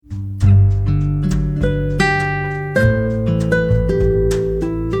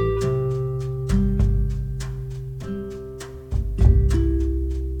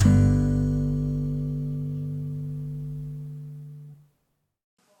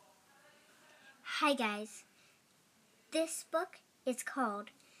Hi guys, this book is called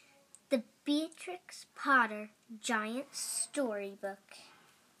The Beatrix Potter Giant Storybook.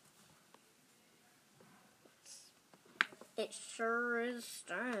 It sure is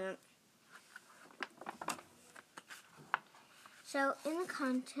stamped. So in the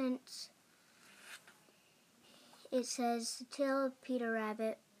contents, it says The Tale of Peter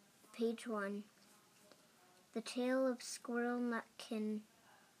Rabbit, page 1. The Tale of Squirrel Nutkin,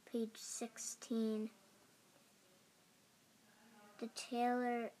 page 16. The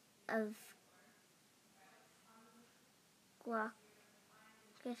Tale of Gloucester,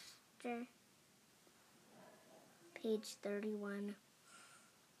 page 31.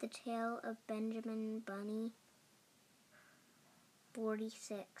 The Tale of Benjamin Bunny,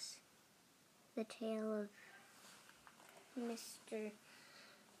 46. The Tale of Mr.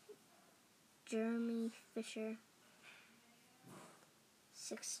 Jeremy Fisher,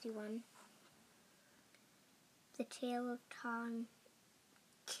 61. The Tale of Tom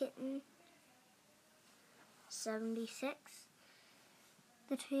Kitten, 76.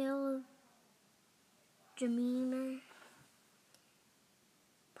 The Tale of Jemima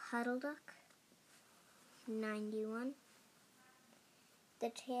Puddle Duck, 91. The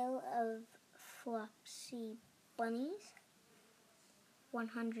Tale of Flopsy Bunnies,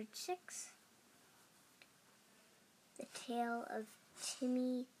 106. The Tale of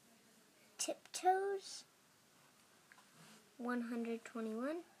Timmy Tiptoes,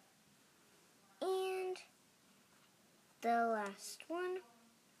 121. And the last one,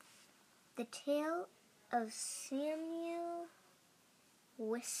 The Tale of Samuel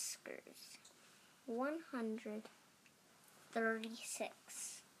Whiskers,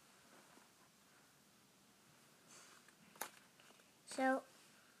 136. So,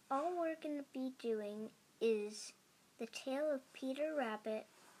 all we're going to be doing is The Tale of Peter Rabbit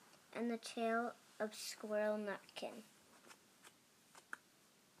and The Tale of Squirrel Nutkin.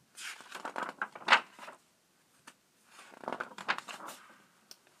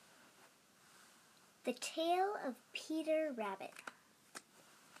 The Tale of Peter Rabbit.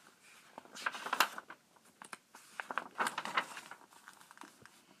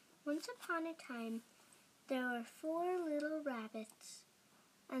 Once upon a time, there were 4 little rabbits,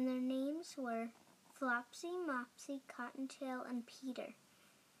 and their names were Flopsy, Mopsy, Cottontail, and Peter.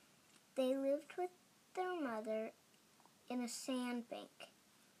 They lived with their mother in a sandbank,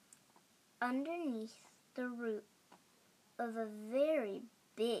 underneath the root of a very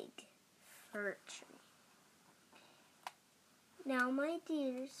big fir tree. "Now, my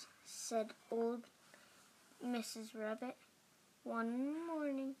dears," said old Mrs. Rabbit, one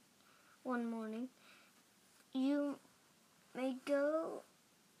morning, "you may go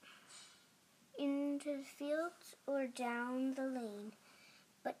into the fields or down the lane,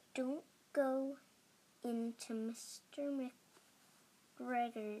 but don't go into Mr.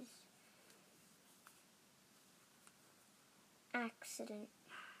 McGregor's accident.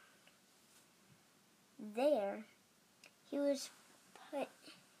 There, he was put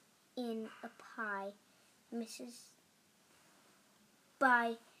in a pie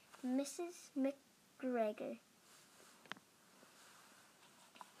by Mrs. McGregor.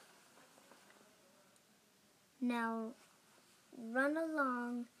 Now, run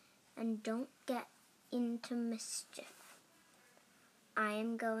along and don't get into mischief. I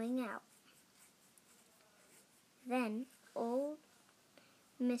am going out." Then old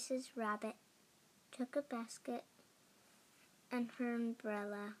Mrs. Rabbit took a basket and her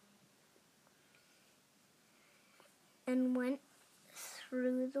umbrella and went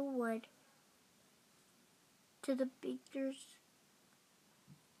through the wood to the baker's.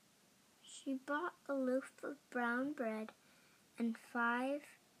 She bought a loaf of brown bread and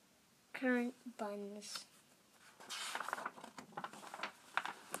 5 currant buns.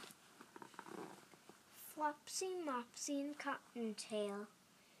 Flopsy, Mopsy, and Cottontail,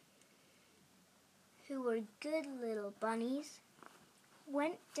 who were good little bunnies,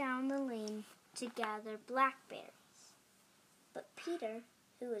 went down the lane to gather blackberries. But Peter,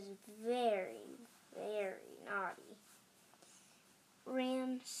 who was very, very naughty,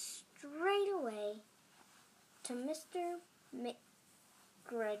 ran straight away to Mr.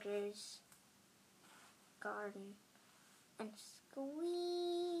 McGregor's garden and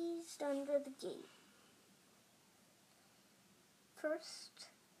squeezed under the gate. First,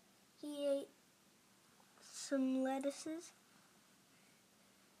 he ate some lettuces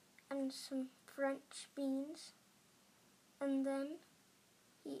and some French beans, and then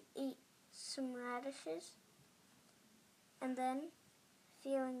he ate some radishes, and then,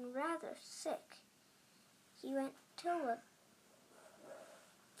 feeling rather sick, he went to look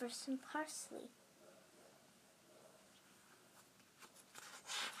for some parsley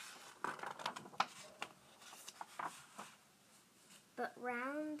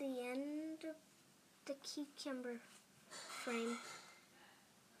cucumber frame.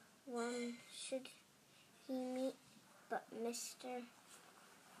 Whom should he meet but Mr.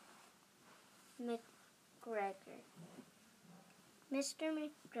 McGregor? Mr.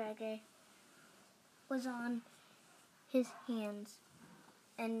 McGregor was on his hands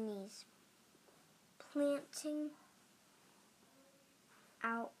and knees, planting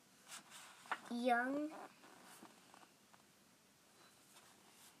out young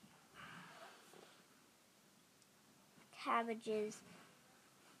cabbages,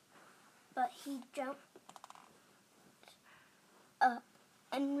 but he jumped up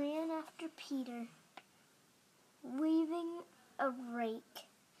and ran after Peter, waving a rake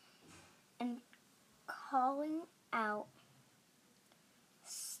and calling out,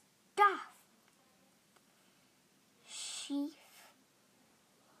 "Stop, sheaf!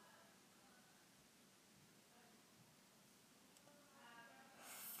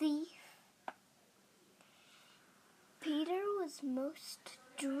 Thief!" Peter was most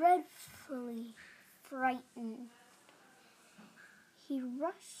dreadfully frightened. He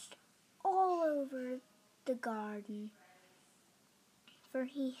rushed all over the garden, for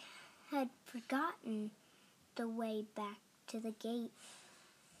he had forgotten the way back to the gate.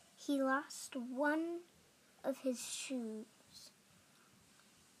 He lost one of his shoes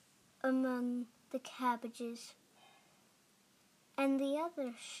among the cabbages, and the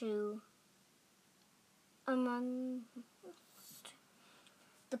other shoe among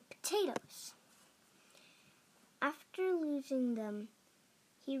the potatoes. After losing them,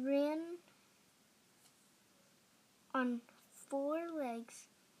 he ran on 4 legs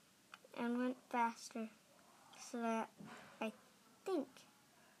and went faster, so that I think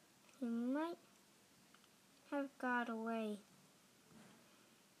he might have got away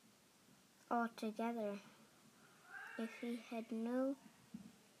altogether if he had no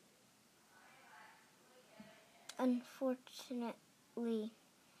unfortunately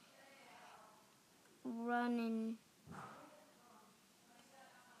run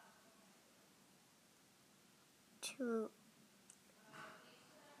into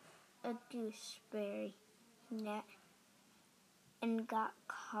a gooseberry net and got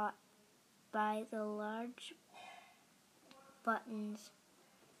caught by the large buttons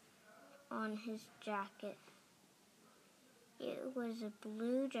on his jacket. It was a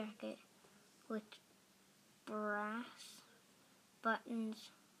blue jacket with brass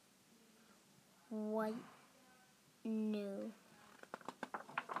buttons, white new.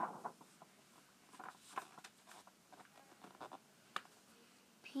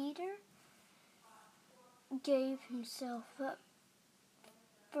 Peter gave himself up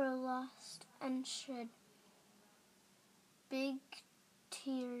for lost and shed big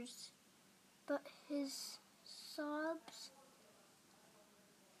tears, but his sobs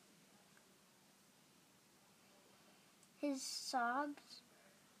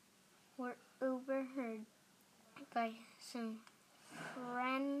were overheard by some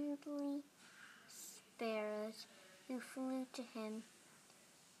friendly sparrows who flew to him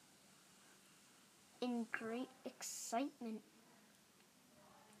in great excitement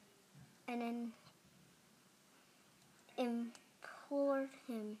and implored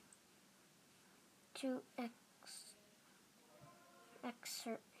him to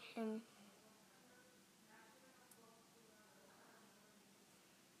exert him.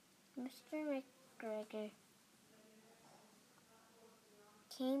 Mr. McGregor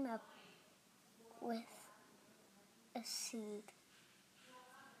came up with a seed,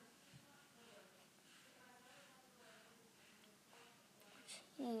 which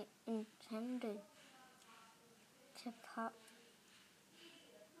he intended to pop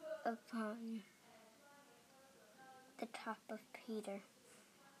upon the top of Peter.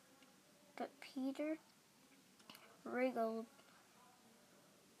 But Peter wriggled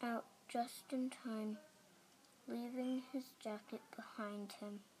out just in time, leaving his jacket behind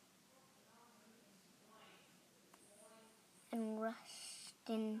him, and rushed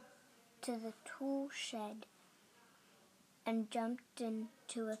into the tool shed and jumped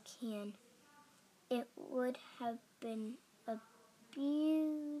into a can. It would have been a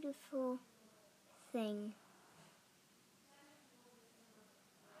beautiful thing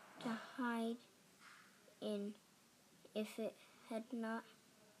to hide in if it had not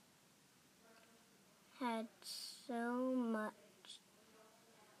had so much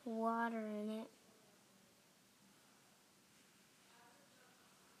water in it.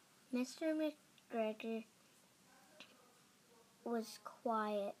 Mr. McGregor was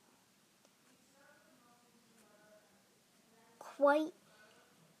quiet, quite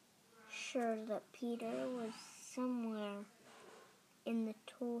sure that Peter was somewhere in the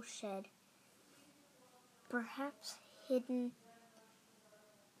tool shed, perhaps hidden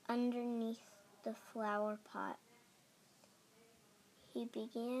underneath the flower pot. He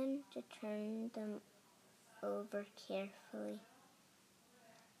began to turn them over carefully,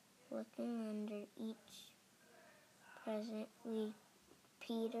 looking under each. Presently,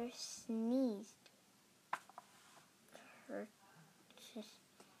 Peter sneezed.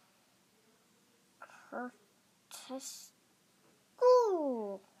 Curtis.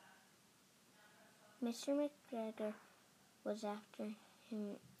 Ooh! Mr. McGregor was after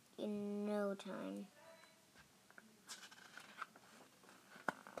him in no time.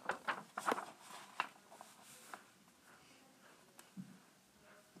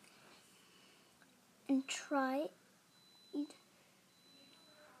 And tried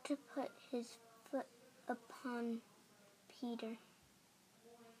to put his foot upon Peter,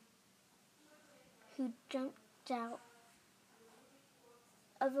 who jumped out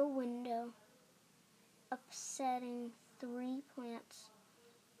of a window, upsetting 3 plants.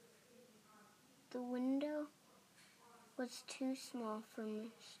 The window was too small for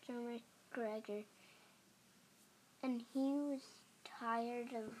Mr. McGregor, and he was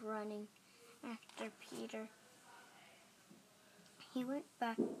tired of running after Peter. He went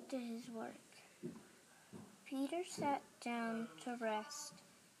back to his work. Peter sat down to rest.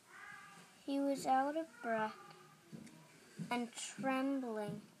 He was out of breath and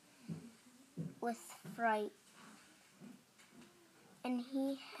trembling with fright, and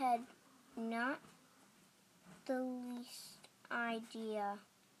he had not the least idea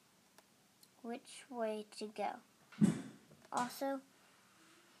which way to go. Also,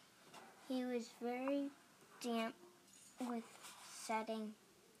 he was very damp with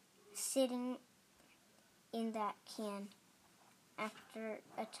sitting in that can. After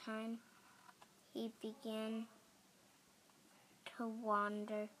a time, he began to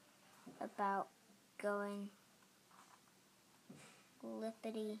wander about, going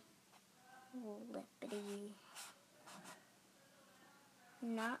lippity,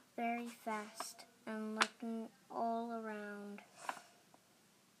 not very fast, and looking all around.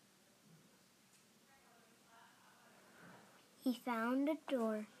 He found a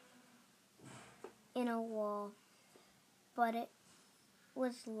door in a wall, but it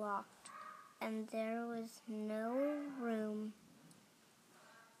was locked, and there was no room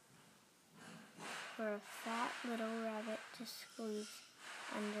for a fat little rabbit to squeeze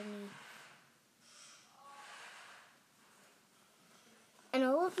underneath. An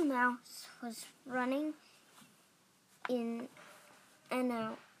old mouse was running in and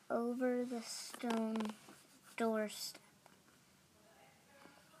out over the stone doorstep,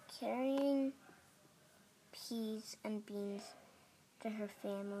 carrying peas and beans to her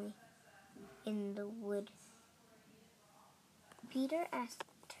family in the wood. Peter asked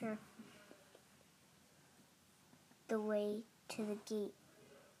her the way to the gate,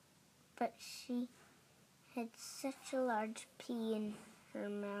 but she had such a large pea in her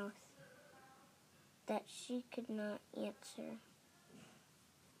mouth that she could not answer.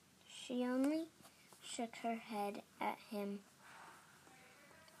 She only shook her head at him.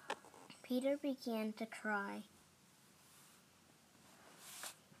 Peter began to cry.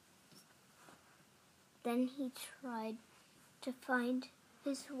 Then he tried to find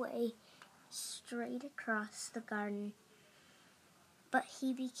his way straight across the garden, but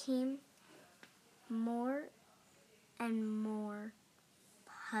he became more and more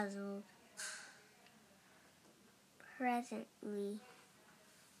puzzled. Presently,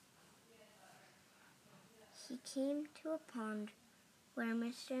 he came to a pond where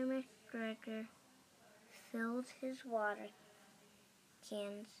Mr. McGregor filled his water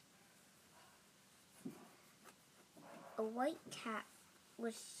cans. A white cat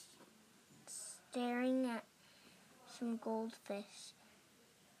was staring at some goldfish.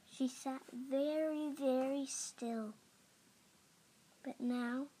 She sat very, very still, but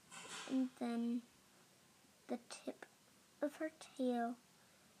now and then the tip of her tail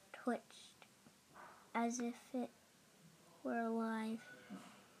twitched as if it were alive.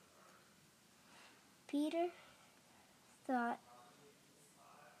 Peter thought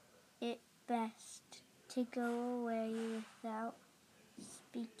it best to go away without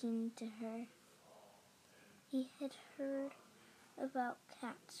speaking to her. He had heard about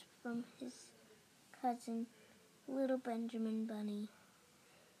cats from his cousin, little Benjamin Bunny.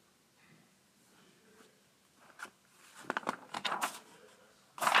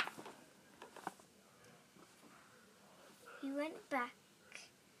 He went back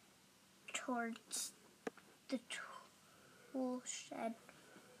towards the tool shed,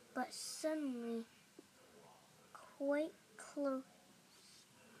 but suddenly, quite close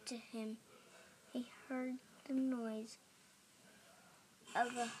to him, he heard the noise of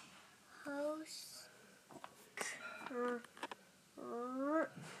a hose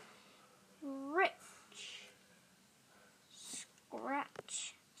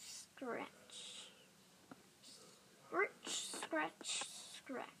scratch,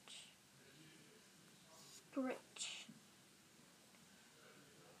 scratch.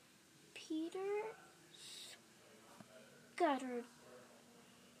 Peter scuttered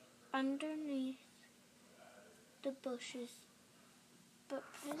underneath the bushes, but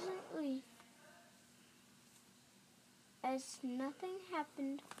presently, as nothing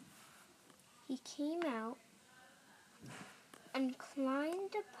happened, he came out and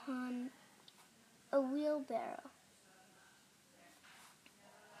climbed upon a wheelbarrow.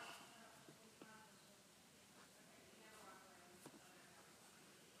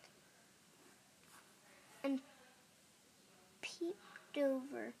 And peeped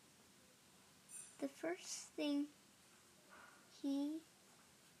over. The first thing he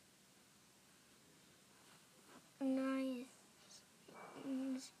noticed,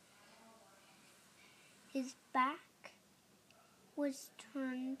 his back was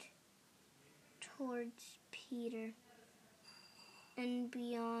turned towards Peter, and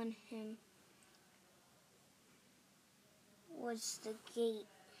beyond him was the gate.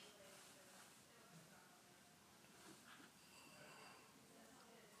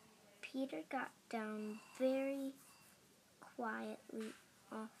 Peter got down very quietly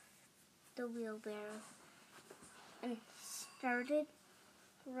off the wheelbarrow and started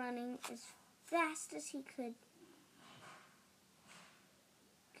running as fast as he could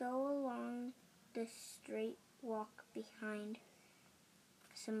go along the straight walk behind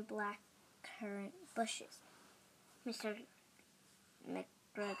some black currant bushes. Mr.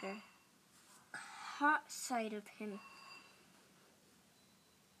 McGregor caught sight of him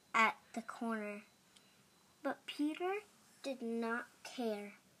at the corner, but Peter did not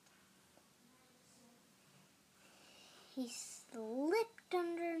care. He slipped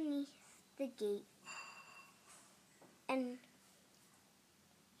underneath the gate, and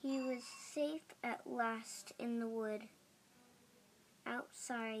he was safe at last in the wood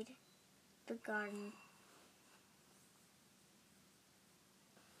outside the garden.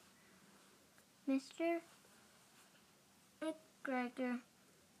 Mr. McGregor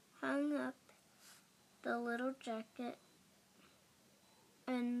hung up the little jacket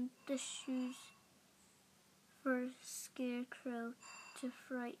and the shoes for Scarecrow to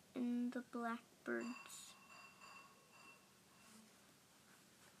frighten the blackbirds.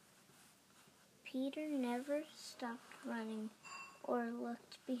 Peter never stopped running or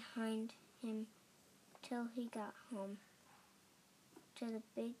looked behind him till he got home to the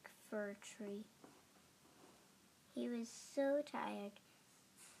big fir tree. He was so tired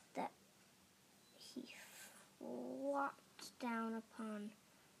that he flopped down upon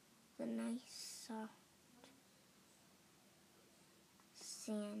the nice soft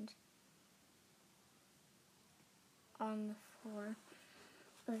sand on the floor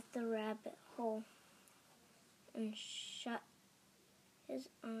of the rabbit hole and shut his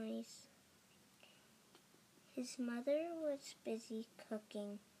eyes. His mother was busy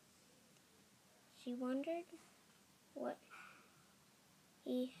cooking. She wondered what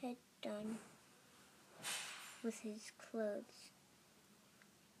he had done with his clothes.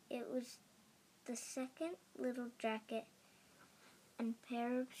 It was the second little jacket and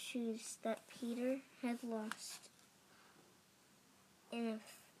pair of shoes that Peter had lost in a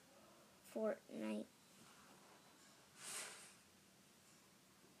fortnight.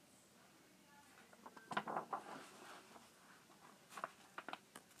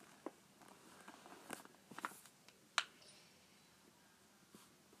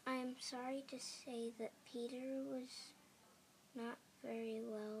 I am sorry to say that Peter was not very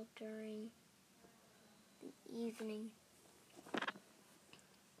well during the evening.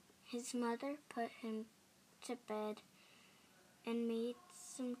 His mother put him to bed and made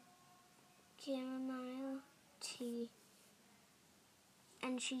some chamomile tea,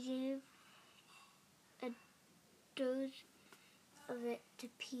 and she gave a dose of it to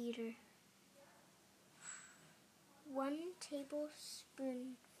Peter. 1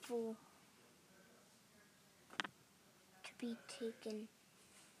 tablespoonful to be taken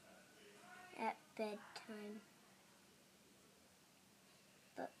at bedtime.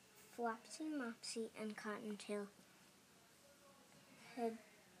 But Flopsy, Mopsy, and Cottontail had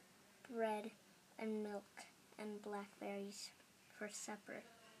bread and milk and blackberries for supper.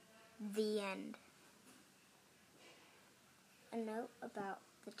 The end. A note about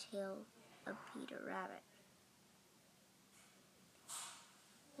the tale of Peter Rabbit.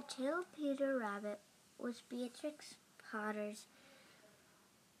 The Tale of Peter Rabbit was Beatrix Potter's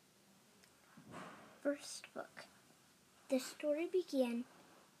first book. The story began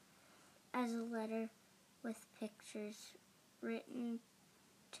as a letter with pictures written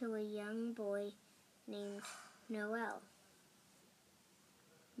to a young boy named Noel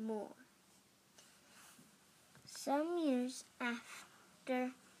Moore. Some years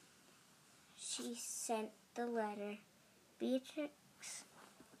after she sent the letter, Beatrix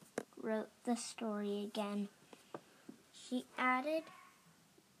wrote the story again. She added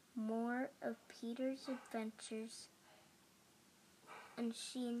more of Peter's adventures, and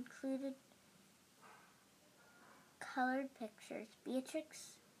she included colored pictures.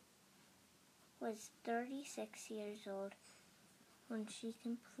 Beatrix was 36 years old when she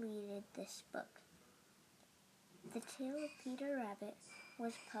completed this book. The Tale of Peter Rabbit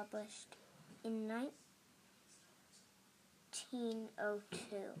was published in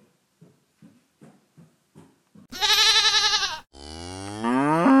 1902.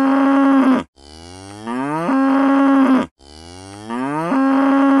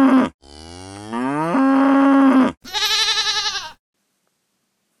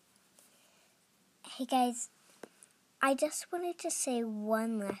 Hey guys, I just wanted to say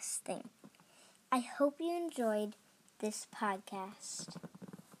one last thing. I hope you enjoyed this podcast.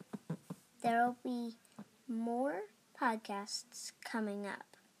 There will be more podcasts coming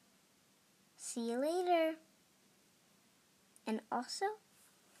up. See you later. And also,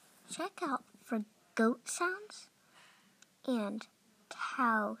 check out for goat sounds and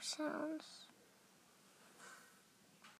cow sounds.